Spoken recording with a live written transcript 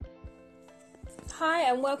Hi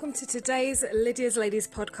and welcome to today's Lydia's Ladies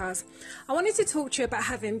podcast. I wanted to talk to you about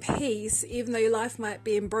having peace even though your life might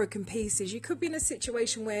be in broken pieces. You could be in a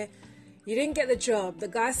situation where you didn't get the job, the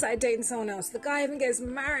guy started dating someone else, the guy even gets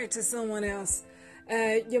married to someone else,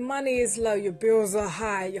 your money is low, your bills are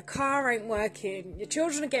high, your car ain't working, your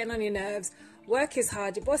children are getting on your nerves, work is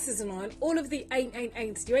hard, your boss is annoying, all of the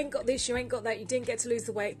ain'ts, you ain't got this, you ain't got that, you didn't get to lose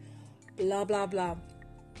the weight, blah blah blah.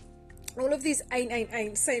 All of these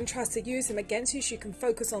ain't, Satan tries to use them against you so you can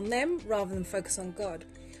focus on them rather than focus on God.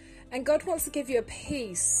 And God wants to give you a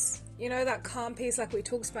peace, you know, that calm peace like we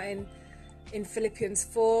talked about in Philippians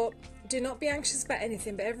 4. Do not be anxious about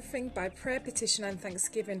anything, but everything by prayer, petition and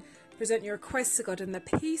thanksgiving. Present your requests to God, and the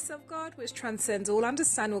peace of God, which transcends all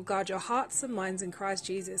understanding, will guard your hearts and minds in Christ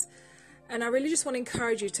Jesus. And I really just want to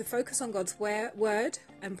encourage you to focus on God's word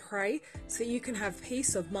and pray so that you can have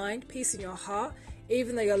peace of mind, peace in your heart,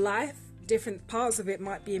 even though your life, different parts of it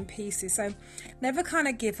might be in pieces. So never kind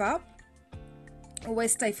of give up.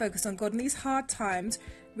 Always stay focused on God. And these hard times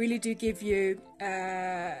really do give you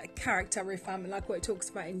character refinement, like what it talks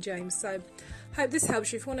about in James. So hope this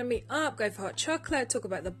helps you. If you want to meet up, go for hot chocolate, talk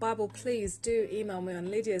about the Bible, please do email me on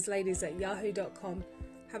lydiasladies@yahoo.com.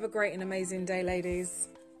 Have a great and amazing day, ladies.